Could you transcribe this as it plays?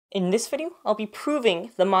In this video, I'll be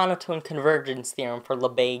proving the monotone convergence theorem for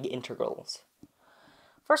Lebesgue integrals.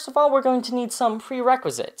 First of all, we're going to need some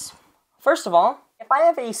prerequisites. First of all, if I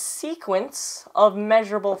have a sequence of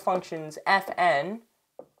measurable functions fn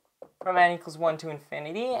from n equals 1 to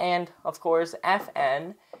infinity, and of course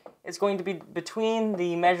fn is going to be between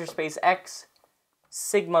the measure space x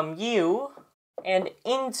sigma mu and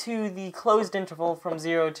into the closed interval from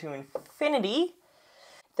 0 to infinity,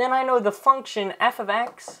 then I know the function f of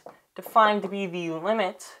x, defined to be the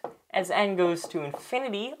limit as n goes to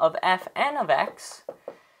infinity of fn of x,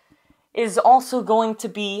 is also going to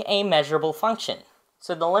be a measurable function.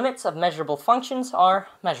 So the limits of measurable functions are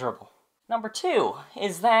measurable. Number 2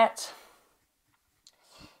 is that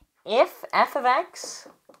if f of x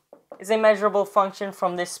is a measurable function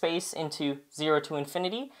from this space into 0 to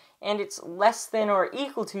infinity, and it's less than or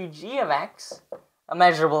equal to g of x, a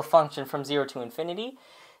measurable function from 0 to infinity,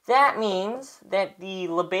 that means that the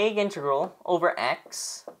Lebesgue integral over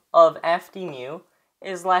x of f d mu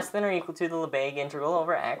is less than or equal to the Lebesgue integral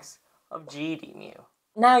over x of g d mu.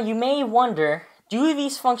 Now you may wonder, do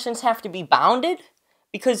these functions have to be bounded?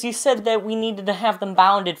 Because you said that we needed to have them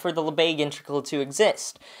bounded for the Lebesgue integral to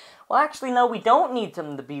exist. Well, actually, no, we don't need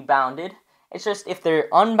them to be bounded. It's just if they're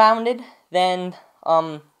unbounded, then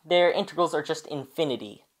their integrals are just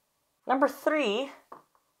infinity. Number 3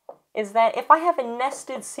 is that if I have a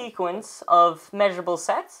nested sequence of measurable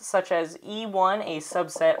sets, such as E1, a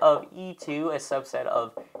subset of E2, a subset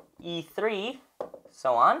of E3,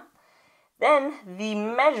 so on, then the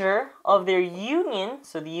measure of their union,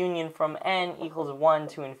 so the union from n equals 1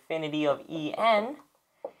 to infinity of En,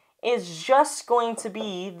 is just going to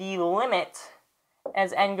be the limit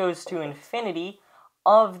as n goes to infinity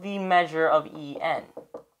of the measure of En.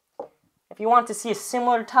 If you want to see a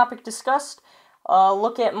similar topic discussed,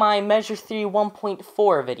 look at my Measure Theory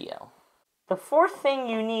 1.4 video. The fourth thing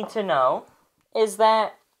you need to know is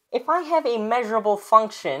that if I have a measurable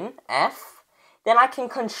function, f, then I can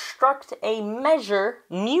construct a measure,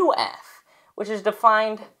 mu f, which is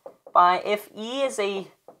defined by if E is a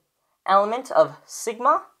element of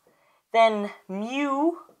sigma, then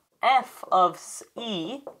mu f of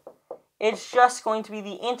E is just going to be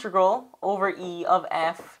the integral over E of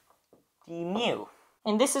f d mu.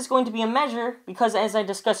 And this is going to be a measure because, as I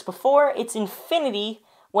discussed before, it's infinity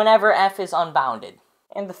whenever f is unbounded.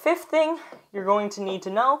 And the fifth thing you're going to need to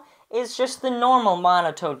know is just the normal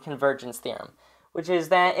monotone convergence theorem, which is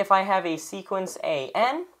that if I have a sequence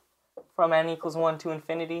an from n equals 1 to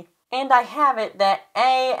infinity, and I have it that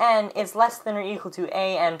an is less than or equal to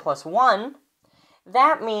an plus 1,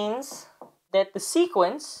 that means that the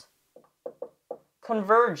sequence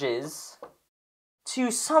converges to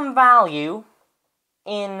some value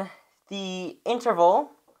in the interval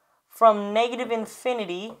from negative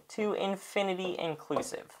infinity to infinity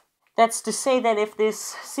inclusive. That's to say that if this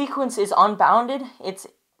sequence is unbounded, its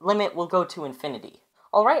limit will go to infinity.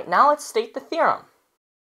 Alright, now let's state the theorem.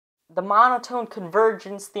 The monotone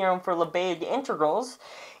convergence theorem for Lebesgue integrals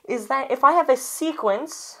is that if I have a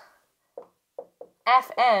sequence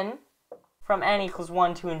fn from n equals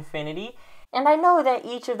 1 to infinity, and I know that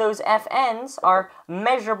each of those fn's are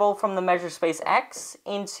measurable from the measure space x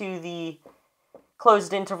into the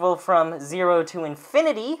closed interval from 0 to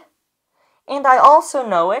infinity, and I also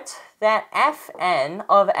know it that fn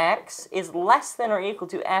of x is less than or equal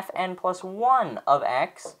to fn plus 1 of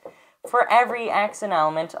x for every x an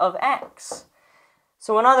element of x.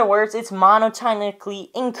 So in other words, it's monotonically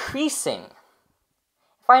increasing.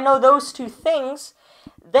 If I know those two things,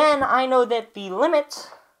 then I know that the limit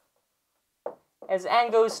as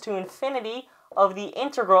n goes to infinity of the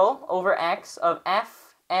integral over x of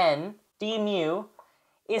fn d mu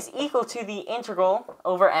is equal to the integral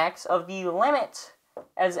over x of the limit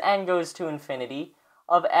as n goes to infinity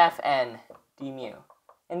of fn d mu.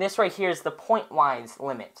 And this right here is the pointwise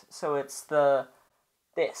limit, so it's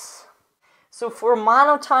this. So for a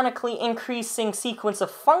monotonically increasing sequence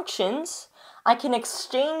of functions, I can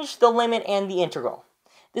exchange the limit and the integral.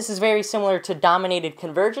 This is very similar to dominated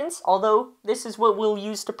convergence, although this is what we'll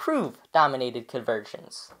use to prove dominated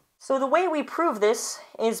convergence. So the way we prove this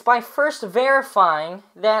is by first verifying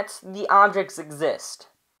that the objects exist.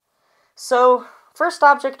 So first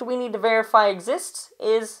object we need to verify exists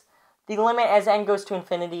is the limit as n goes to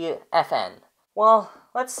infinity fn. Well,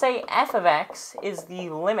 let's say f of x is the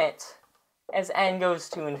limit as n goes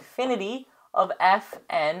to infinity of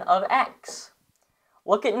fn of x.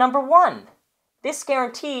 Look at number 1. This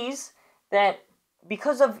guarantees that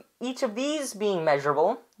because of each of these being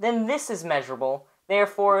measurable, then this is measurable.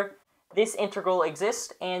 Therefore, this integral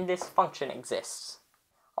exists and this function exists.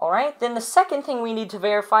 Alright, then the second thing we need to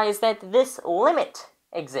verify is that this limit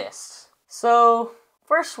exists. So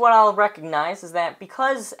first what I'll recognize is that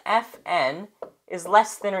because fn is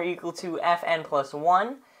less than or equal to fn plus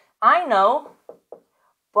 1, I know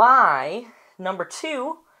by number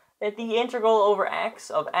 2 that the integral over x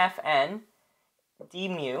of fn d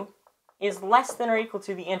mu is less than or equal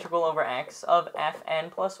to the integral over x of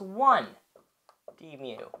fn plus 1 d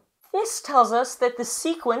mu. This tells us that the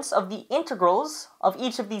sequence of the integrals of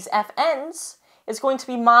each of these fn's is going to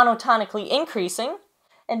be monotonically increasing,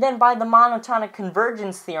 and then by the monotonic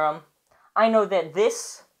convergence theorem, I know that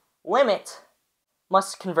this limit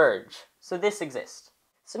must converge. So this exists.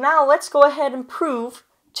 So now let's go ahead and prove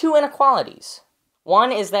two inequalities.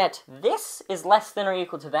 One is that this is less than or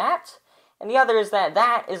equal to that, and the other is that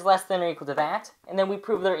that is less than or equal to that, and then we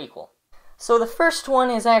prove they're equal. So the first one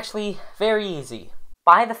is actually very easy.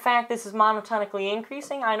 By the fact this is monotonically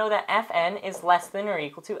increasing, I know that fn is less than or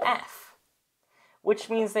equal to f, which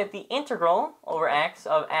means that the integral over x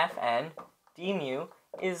of fn d mu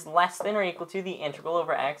is less than or equal to the integral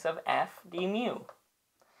over x of f d mu,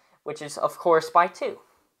 which is, of course, by 2.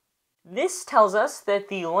 This tells us that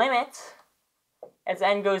the limit as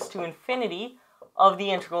n goes to infinity of the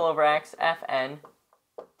integral over x fn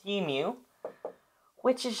d mu,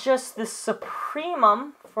 which is just the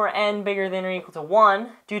supremum for n bigger than or equal to 1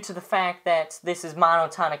 due to the fact that this is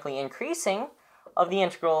monotonically increasing of the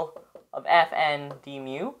integral of fn d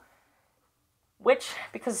mu, which,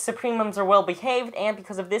 because supremums are well behaved and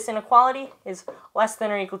because of this inequality, is less than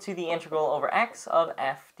or equal to the integral over x of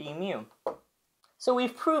f d mu. So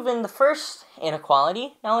we've proven the first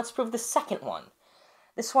inequality, now let's prove the second one.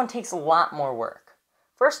 This one takes a lot more work.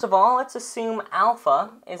 First of all, let's assume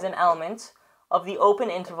alpha is an element of the open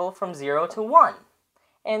interval from 0 to 1.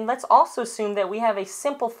 And let's also assume that we have a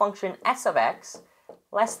simple function s of x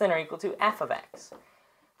less than or equal to f of x.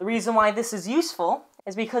 The reason why this is useful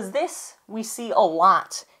is because this we see a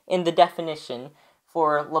lot in the definition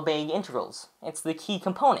for Lebesgue integrals. It's the key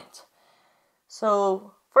component.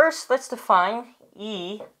 So first, let's define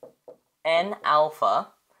en alpha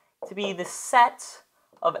to be the set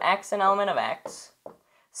of x and element of x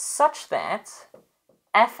such that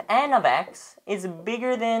fn of x is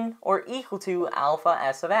bigger than or equal to alpha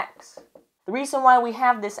s of x. The reason why we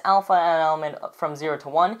have this alpha and element from 0 to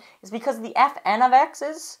 1 is because the fn of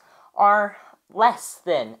x's are less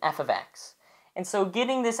than f of x. And so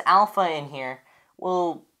getting this alpha in here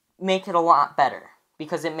will make it a lot better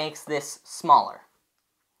because it makes this smaller.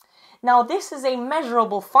 Now this is a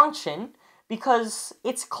measurable function because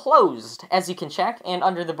it's closed, as you can check, and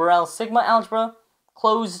under the Borel sigma algebra,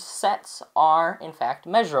 closed sets are, in fact,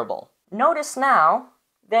 measurable. Notice now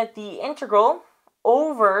that the integral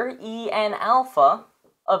over en alpha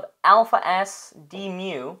of alpha s d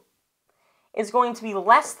mu is going to be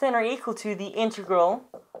less than or equal to the integral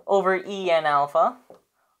over en alpha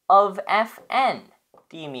of fn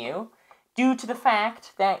d mu due to the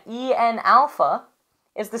fact that en alpha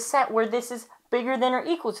is the set where this is bigger than or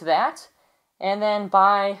equal to that, and then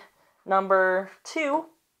by number 2,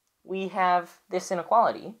 we have this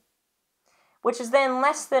inequality, which is then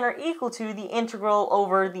less than or equal to the integral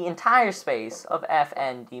over the entire space of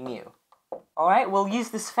fn d mu. Alright, we'll use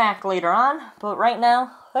this fact later on, but right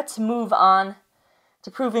now, let's move on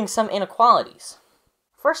to proving some inequalities.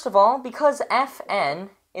 First of all, because fn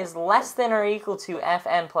is less than or equal to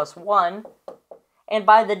fn plus 1, and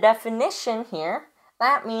by the definition here,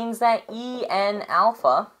 that means that en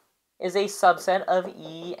alpha is a subset of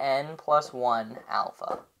en plus 1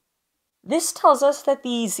 alpha. This tells us that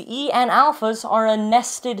these en alphas are a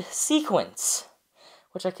nested sequence,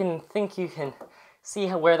 which I think you can see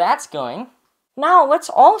where that's going. Now let's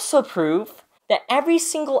also prove that every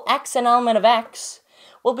single x and element of x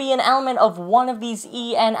will be an element of one of these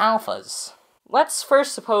en alphas. Let's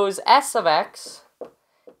first suppose s of x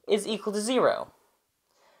is equal to 0.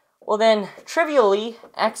 Well then, trivially,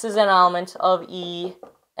 x is an element of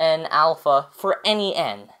en alpha for any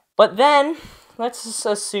n. But then, let's just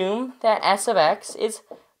assume that s of x is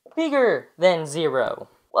bigger than 0.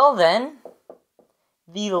 Well then,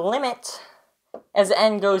 the limit as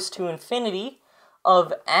n goes to infinity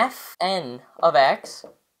of fn of x,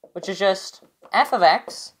 which is just f of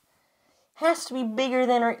x, has to be bigger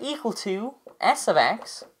than or equal to s of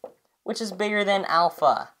x, which is bigger than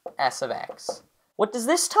alpha s of x. What does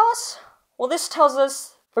this tell us? Well, this tells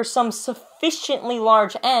us for some sufficiently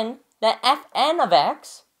large n that fn of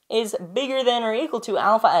x is bigger than or equal to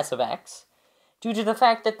alpha s of x due to the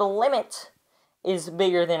fact that the limit is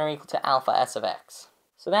bigger than or equal to alpha s of x.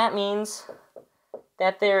 So that means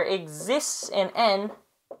that there exists an n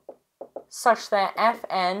such that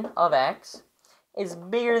fn of x is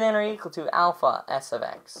bigger than or equal to alpha s of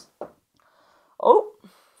x. Oh,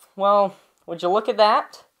 well, would you look at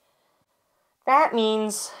that? That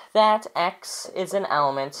means that x is an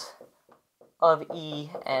element of E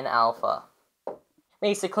and alpha.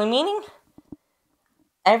 Basically meaning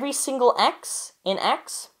every single x in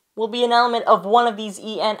X will be an element of one of these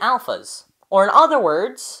E n alphas. Or in other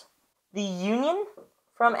words, the union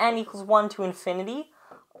from n equals 1 to infinity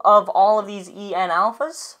of all of these E n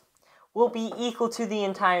alphas will be equal to the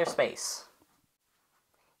entire space.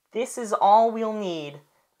 This is all we'll need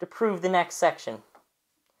to prove the next section.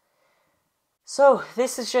 So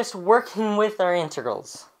this is just working with our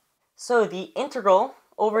integrals. So the integral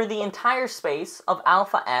over the entire space of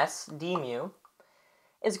alpha s d mu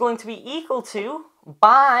is going to be equal to,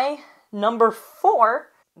 by number 4,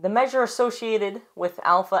 the measure associated with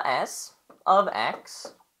alpha s of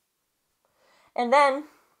x, and then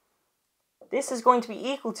this is going to be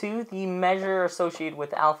equal to the measure associated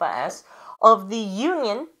with alpha s of the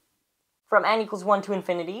union from n equals 1 to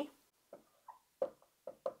infinity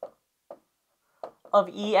of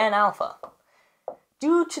E n alpha,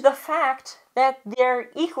 due to the fact that they're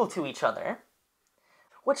equal to each other,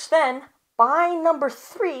 which then, by number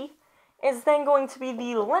 3, is then going to be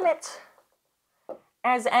the limit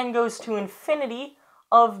as n goes to infinity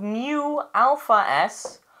of mu alpha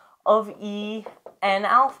s of E n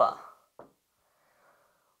alpha,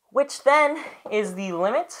 which then is the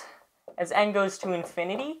limit as n goes to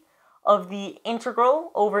infinity of the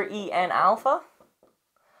integral over E n alpha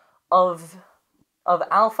of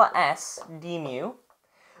alpha s d mu,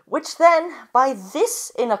 which then, by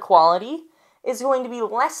this inequality, is going to be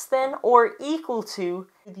less than or equal to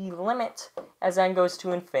the limit as n goes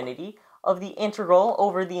to infinity of the integral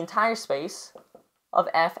over the entire space of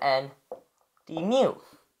Fn d mu.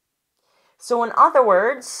 So in other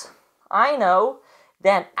words, I know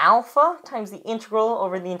that alpha times the integral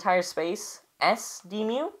over the entire space s d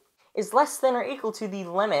mu is less than or equal to the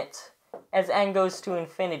limit as n goes to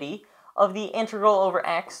infinity of the integral over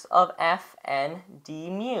x of Fn d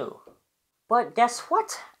mu. But guess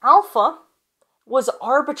what? Alpha was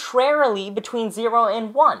arbitrarily between 0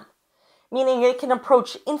 and 1, meaning it can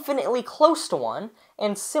approach infinitely close to 1,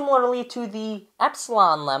 and similarly to the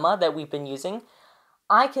epsilon lemma that we've been using,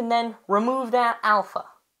 I can then remove that alpha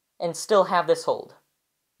and still have this hold.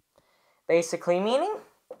 Basically meaning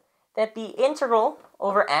that the integral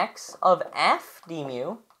over x of f d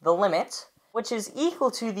mu, the limit, which is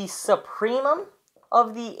equal to the supremum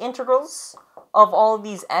of the integrals of all of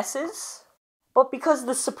these s's, but because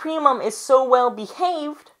the supremum is so well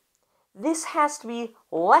behaved, this has to be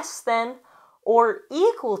less than or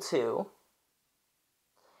equal to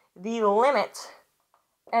the limit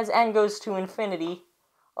as n goes to infinity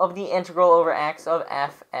of the integral over x of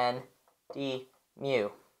Fn d mu,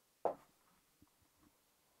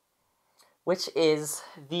 which is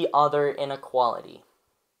the other inequality.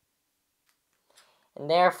 And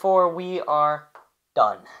therefore we are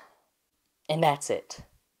done. And that's it.